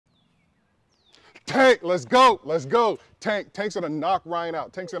Tank, let's go, let's go. Tank's gonna knock Ryan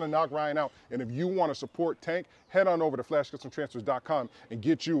out. Tank's gonna knock Ryan out. And if you wanna support Tank, head on over to flashcustomtransfers.com and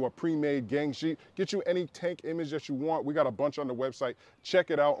get you a pre-made gang sheet. Get you any Tank image that you want. We got a bunch on the website.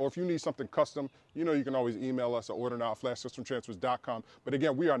 Check it out. Or if you need something custom, you know you can always email us at ordernow@flashcustomtransfers.com. But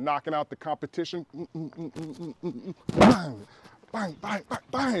again, we are knocking out the competition. Bang, bang, bang, bang,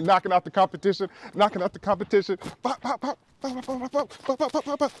 bang. Knocking out the competition, knocking out the competition. Bop, bop, bop.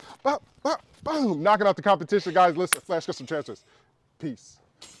 Boom, knocking out the competition, guys. Listen, Flash Custom Transfers. Peace.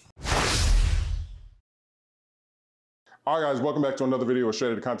 All right, guys, welcome back to another video of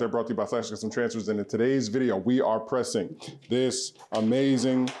Straight Outta Content brought to you by Flash Custom Transfers. And in today's video, we are pressing this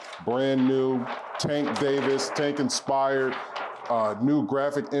amazing, brand new Tank Davis, Tank inspired, new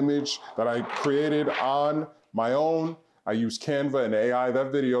graphic image that I created on my own. I use Canva and AI.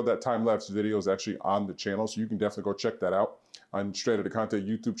 That video, that time-lapse video is actually on the channel, so you can definitely go check that out on Straight Outta Content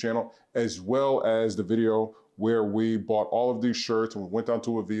YouTube channel, as well as the video where we bought all of these shirts and we went down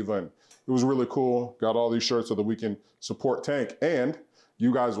to Aviva, and it was really cool. Got all these shirts so that we can support Tank. And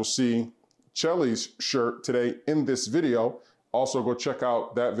you guys will see Chelly's shirt today in this video. Also, go check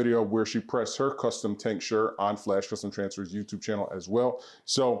out that video where she pressed her custom Tank shirt on Flash Custom Transfers YouTube channel as well.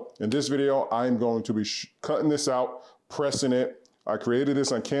 So in this video, I'm going to be cutting this out, pressing it. I created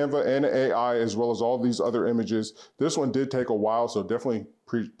this on Canva and AI, as well as all these other images. This one did take a while, so definitely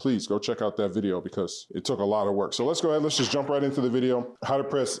please go check out that video because it took a lot of work. So let's go ahead, let's just jump right into the video. How to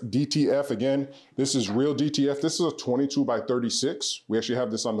press DTF. Again, this is real DTF. This is a 22 by 36. We actually have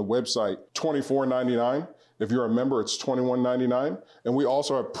this on the website, $24.99. If you're a member, it's $21.99. And we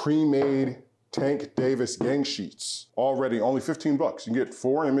also have pre-made Tank Davis gang sheets already, only 15 bucks. You can get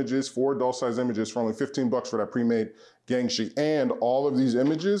 4 images, 4 adult size images for only 15 bucks for that pre-made gang sheet. And all of these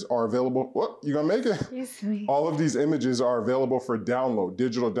images are available. What, you gonna make it? Yes, me. All of these images are available for download,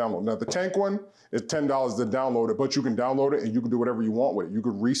 digital download. Now the Tank one is $10 to download it, but you can download it and you can do whatever you want with it. You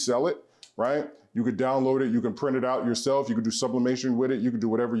could resell it, right? You could download it, you can print it out yourself, you could do sublimation with it, you can do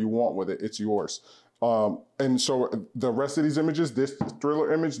whatever you want with it, it's yours. And so the rest of these images, this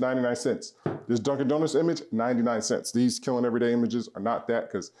Thriller image, 99 cents. This Dunkin' Donuts image, 99 cents. These Killing Everyday images are not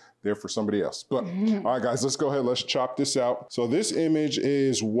that because they're for somebody else. But all right, guys, let's go ahead. Let's chop this out. So this image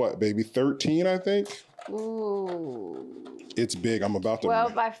is what, baby? 13, I think? Ooh. It's big. I'm about to.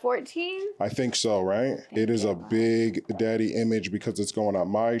 12 by 14? I think so, right? It is a big daddy image because it's going on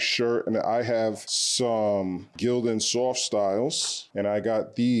my shirt. And I have some Gildan soft styles. And I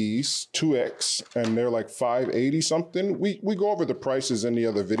got these 2X and they're like $5.80 something. We go over the prices in the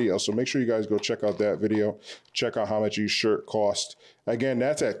other video. So make sure you guys go check out that video. Check out how much each shirt cost. Again,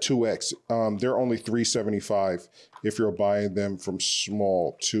 that's at 2X. They're only $3.75 if you're buying them from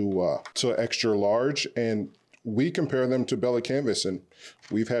small to extra large. And we compare them to Bella Canvas and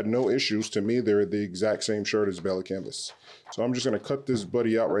we've had no issues. To me, they're the exact same shirt as Bella Canvas. So I'm just gonna cut this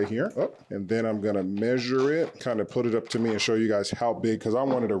buddy out right here. And then I'm gonna measure it, kind of put it up to me and show you guys how big, because I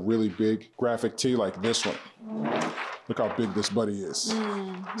wanted a really big graphic tee like this one. Look how big this buddy is.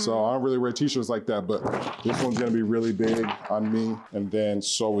 So I don't really wear t-shirts like that, but this one's gonna be really big on me. And then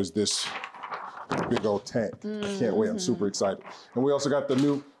so is this big old Tank. I can't wait, I'm super excited. And we also got the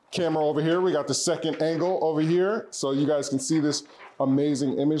new camera over here. We got the second angle over here. So you guys can see this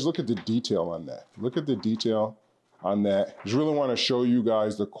amazing image. Look at the detail on that. Look at the detail on that. Just really want to show you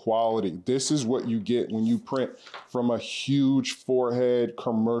guys the quality. This is what you get when you print from a huge forehead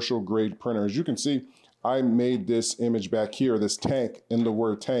commercial grade printer. As you can see, I made this image back here, this Tank, in the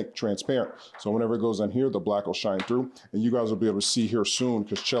word Tank, transparent. So whenever it goes on here, the black will shine through. And you guys will be able to see here soon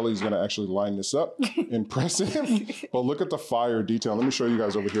because Chelly's gonna actually line this up and press it. But look at the fire detail. Let me show you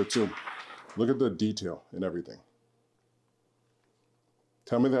guys over here too. Look at the detail and everything.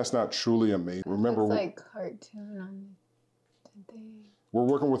 Tell me that's not truly amazing. Remember, it's like cartoon on the thing. We're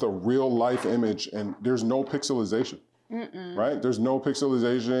working with a real life image and there's no pixelization, right? There's no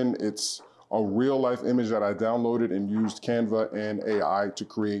pixelization. It's a real life image that I downloaded and used Canva and AI to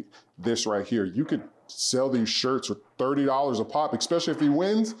create this right here. You could sell these shirts for $30 a pop, especially if he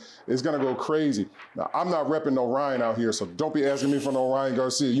wins, it's gonna go crazy. Now, I'm not repping no Ryan out here, so don't be asking me for no Ryan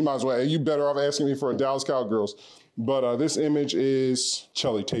Garcia. You might as well, you better off asking me for a Dallas Cowgirls. But this image is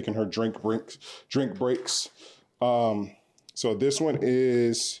Chelly taking her drink breaks. So this one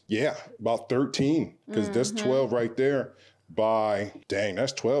is, yeah, about 13, because that's 12 right there. By, dang,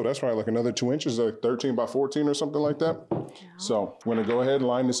 that's 12. That's probably like another 2 inches, like 13 by 14 or something like that. Yeah. So I'm gonna go ahead and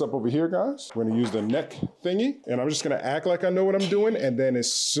line this up over here, guys. We're gonna use the neck thingy, and I'm just gonna act like I know what I'm doing. And then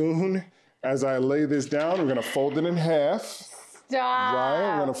as soon as I lay this down, we're gonna fold it in half. Stop.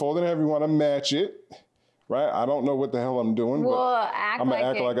 Right, we're gonna fold it in half. We wanna match it, right? I don't know what the hell I'm doing, but I'm gonna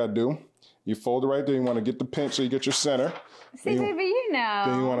act like I do. You fold it right there. You want to get the pinch so you get your center. See, baby, you know.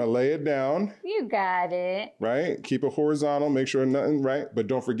 Then you want to lay it down. You got it. Right? Keep it horizontal. Make sure nothing, right? But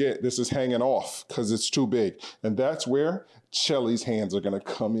don't forget, this is hanging off because it's too big. And that's where Shelly's hands are going to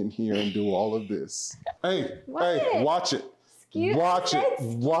come in here and do all of this. Hey, hey, watch it. Watch it.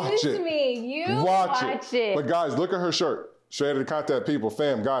 Excuse me. You watch it. But guys, look at her shirt. Straight to the contact people,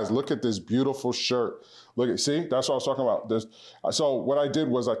 fam, guys, look at this beautiful shirt. Look at, see, that's what I was talking about. So what I did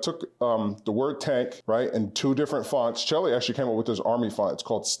was I took the word tank, right, in 2 different fonts. Shelly actually came up with this army font. It's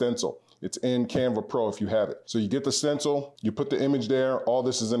called Stencil. It's in Canva Pro if you have it. So you get the stencil, you put the image there, all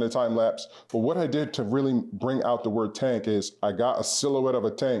this is in a time lapse. But what I did to really bring out the word tank is I got a silhouette of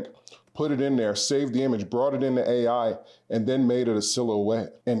a tank, put it in there, saved the image, brought it into AI, and then made it a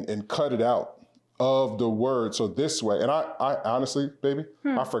silhouette and cut it out of the word. So this way, and I honestly, baby,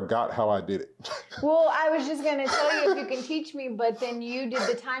 I forgot how I did it. Well, I was just gonna tell you if you can teach me, but then you did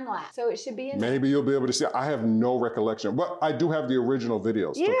the time lapse, so it should be in there. Maybe you'll be able to see. I have no recollection, but I do have the original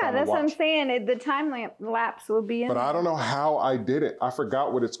videos. Yeah, that's what I'm saying. The time lapse will be in there. But I don't know how I did it. I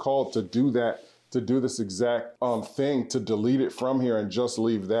forgot what it's called to do that. To do this exact thing, to delete it from here and just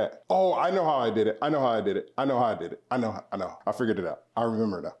leave that. Oh, I know how I did it. I know how I did it. I know how I did it. I know. I figured it out. I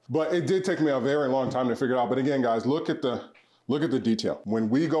remember it now. But it did take me a very long time to figure it out. But again, guys, look at the detail. When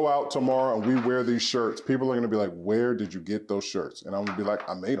we go out tomorrow and we wear these shirts, people are gonna be like, where did you get those shirts? And I'm gonna be like,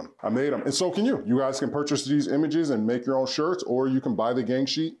 I made them. I made them. And so can you. You guys can purchase these images and make your own shirts, or you can buy the gang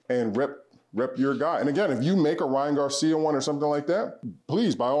sheet and rep your guy. And again, if you make a Ryan Garcia one or something like that,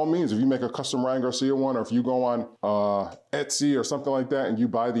 please, by all means, if you make a custom Ryan Garcia one, or if you go on Etsy or something like that and you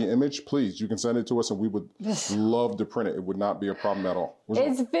buy the image, please, you can send it to us and we would love to print it. It would not be a problem at all.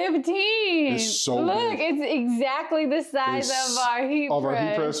 It's 15. It's so Look, big. It's exactly the size of our heat press. Of our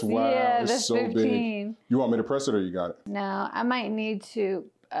heat press? Wow, yeah, it's so 15. big. You want me to press it or you got it? No, I might need to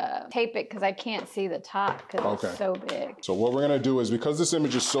tape it because I can't see the top because it's so big. So what we're gonna do is, because this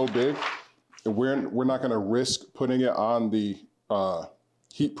image is so big, we're not gonna risk putting it on the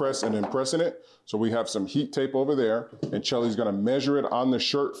heat press and then pressing it. So we have some heat tape over there, and Shelly's gonna measure it on the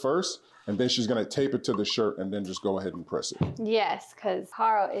shirt first, and then she's gonna tape it to the shirt and then just go ahead and press it. Yes, because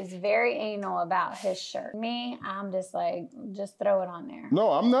Carl is very anal about his shirt. Me, I'm just like, just throw it on there.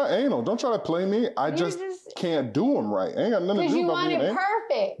 No, I'm not anal. Don't try to play me. I just can't do them right. Ain't got nothing to do about being anal. Because you want it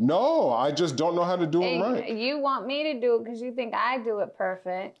perfect. No, I just don't know how to do them right. You want me to do it because you think I do it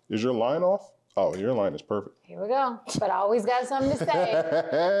perfect. Is your line off? Oh, your line is perfect. Here we go. But I always got something to say.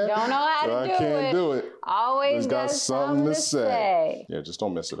 Don't know how to do it. I can't do it. Always got something to say. Yeah, just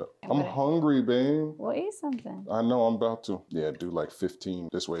don't mess it up. I'm hungry, babe. We'll eat something. I know, I'm about to. Yeah, do like 15.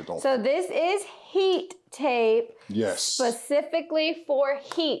 This way, don't. So this is heat tape. Yes. Specifically for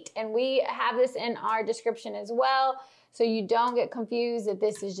heat. And we have this in our description as well. So you don't get confused that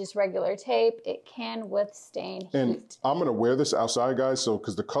this is just regular tape. It can withstand heat. And I'm gonna wear this outside, guys, so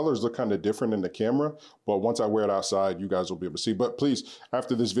because the colors look kind of different in the camera, but once I wear it outside, you guys will be able to see. But please,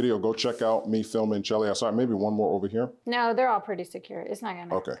 after this video, go check out me filming Shelly outside. Maybe one more over here. No, they're all pretty secure. It's not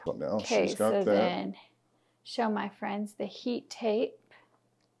gonna. Okay, so now she's so got that. Then show my friends the heat tape.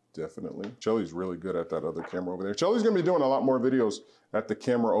 Definitely. Shelly's really good at that other camera over there. Shelly's gonna be doing a lot more videos at the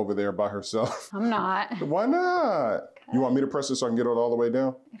camera over there by herself. I'm not. Why not? You want me to press it so I can get it all the way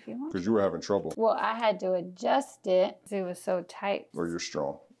down? If you want. Because you were having trouble. Well, I had to adjust it because it was so tight. Or you're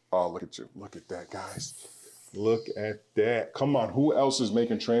strong. Oh, look at you. Look at that, guys. Look at that. Come on. Who else is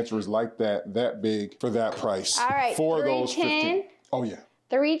making transfers like that big for that price? All right. For those 15. Oh, yeah.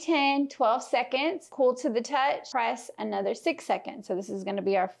 310, 12 seconds, cool to the touch, press another 6 seconds. So this is gonna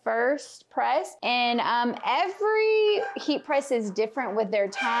be our first press. And every heat press is different with their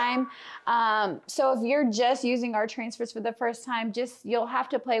time. So if you're just using our transfers for the first time, you'll have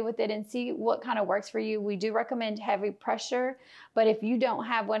to play with it and see what kind of works for you. We do recommend heavy pressure, but if you don't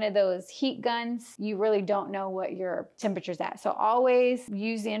have one of those heat guns, you really don't know what your temperature's at. So always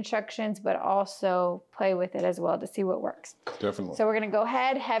use the instructions, but also play with it as well to see what works. Definitely. So we're gonna go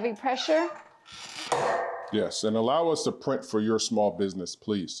ahead, heavy pressure. Yes, and allow us to print for your small business,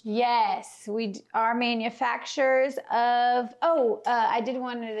 please. Yes, we are manufacturers of, I did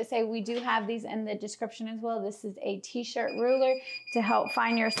want to say we do have these in the description as well. This is a t-shirt ruler to help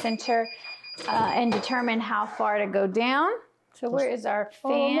find your center and determine how far to go down. So where is our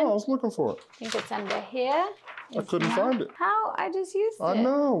fan? Oh, no, I was looking for it. I think it's under here. I couldn't find it. How? I just used it. I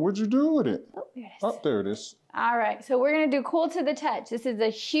know. What'd you do with it? Oh, there it is. Oh, there it is. All right. So we're going to do cool to the touch. This is a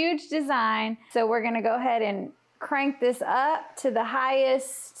huge design. So we're going to go ahead and crank this up to the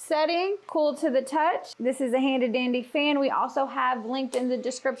highest setting. Cool to the touch. This is a handy dandy fan. We also have linked in the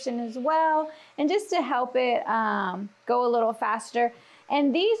description as well. And just to help it go a little faster.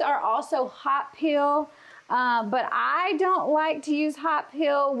 And these are also hot peel. But I don't like to use hot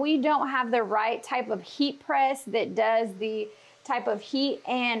peel. We don't have the right type of heat press that does the type of heat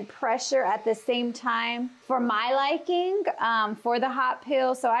and pressure at the same time for my liking, for the hot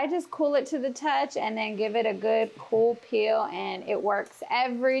peel. So I just cool it to the touch and then give it a good cool peel, and it works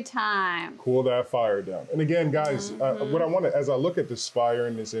every time. Cool that fire down. And again, guys, what I want to, as I look at this fire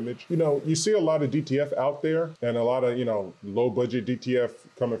in this image, you know, you see a lot of DTF out there and a lot of, you know, low budget DTF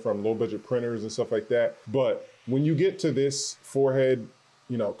coming from low budget printers and stuff like that. But when you get to this forehead,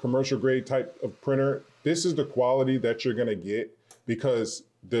 you know, commercial grade type of printer, this is the quality that you're gonna get, because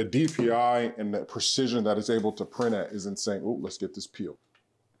the DPI and the precision that it's able to print at is insane. Oh, let's get this peeled.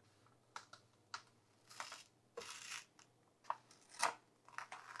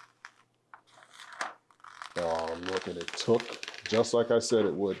 Oh, look, and it took, just like I said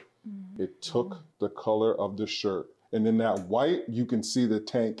it would, it took the color of the shirt. And in that white, you can see the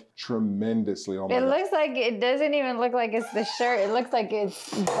tank tremendously. Oh my God. Looks like, it doesn't even look like it's the shirt. It looks like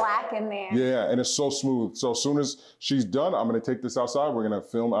it's black in there. Yeah, and it's so smooth. So as soon as she's done, I'm gonna take this outside. We're gonna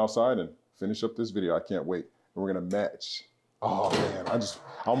film outside and finish up this video. I can't wait. And we're gonna match. Oh man,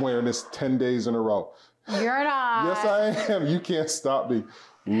 I'm wearing this 10 days in a row. You're not. Yes, I am. You can't stop me.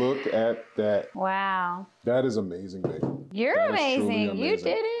 Look at that. Wow. That is amazing, baby. You're amazing. You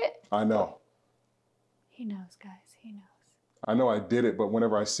did it. I know. He knows, guys. He knows. I know I did it, but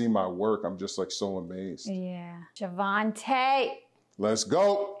whenever I see my work, I'm just like so amazed. Yeah. Gervonta. Let's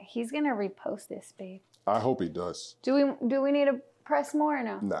go. He's gonna repost this, babe. I hope he does. Do we need to press more or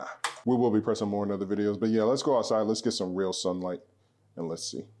no? Nah. We will be pressing more in other videos, but yeah, let's go outside. Let's get some real sunlight and let's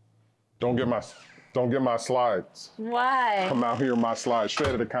see. Don't get my slides. Why? Come out here in my slides.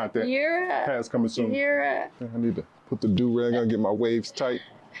 Straight to the content. Has coming soon. I need to put the do-rag on, get my waves tight.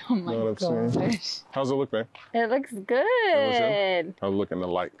 Oh my God. How's it look, man? It looks good. I was looking in the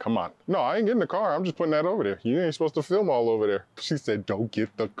light. Come on. No, I ain't getting the car. I'm just putting that over there. You ain't supposed to film all over there. She said, don't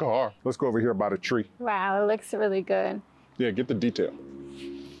get the car. Let's go over here by the tree. Wow, it looks really good. Yeah, get the detail.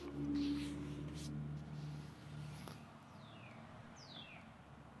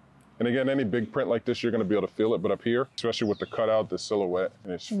 And again, any big print like this, you're gonna be able to feel it, but up here, especially with the cutout, the silhouette,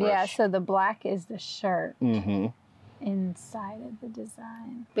 and it's fresh. Yeah, so the black is the shirt. Mm-hmm. Inside of the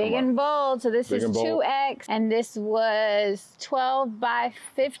design. Big and bold. So this is 2X, and this was 12 by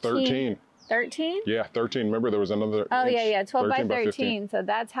 15. 13. 13? Yeah, 13. Remember there was another Oh, inch. yeah, 12 by 13. So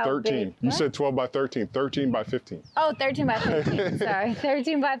that's how 13. big. You said 12 by 13. 13 by 15. Oh, 13 by 15. Sorry.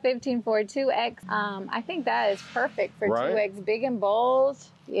 13 by 15 for 2X. I think that is perfect for 2X. Big and bold.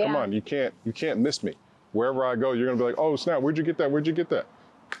 Yeah. Come on, you can't miss me. Wherever I go, you're gonna be like, oh snap, where'd you get that? Where'd you get that?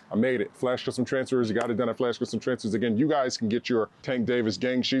 I made it. Flash Custom Transfers. You got it done at Flash Custom Transfers. Again, you guys can get your Tank Davis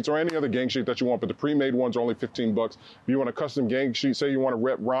gang sheets or any other gang sheet that you want, but the pre-made ones are only 15 bucks. If you want a custom gang sheet, say you want to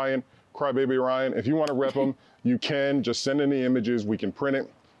rep Ryan, Crybaby Ryan, if you want to rep them, you can. Just send in the images. We can print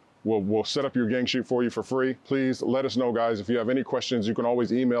it. We'll set up your gang sheet for you for free. Please let us know, guys. If you have any questions, you can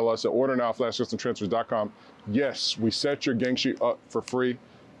always email us at ordernow@flashcustomtransfers.com. Yes, we set your gang sheet up for free.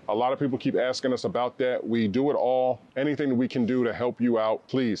 A lot of people keep asking us about that. We do it all. Anything that we can do to help you out,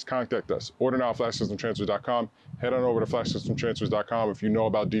 please contact us. Order now at flashcustomtransfers.com. Head on over to flashcustomtransfers.com. If you know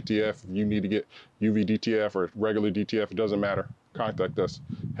about DTF, if you need to get UV DTF or regular DTF, it doesn't matter. Contact us.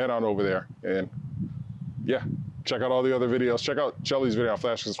 Head on over there and yeah, check out all the other videos. Check out Shelly's video on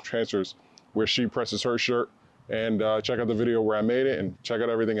Flash Custom Transfers where she presses her shirt, and check out the video where I made it, and check out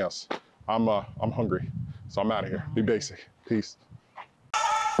everything else. I'm hungry, so I'm out of here. Be basic. Peace.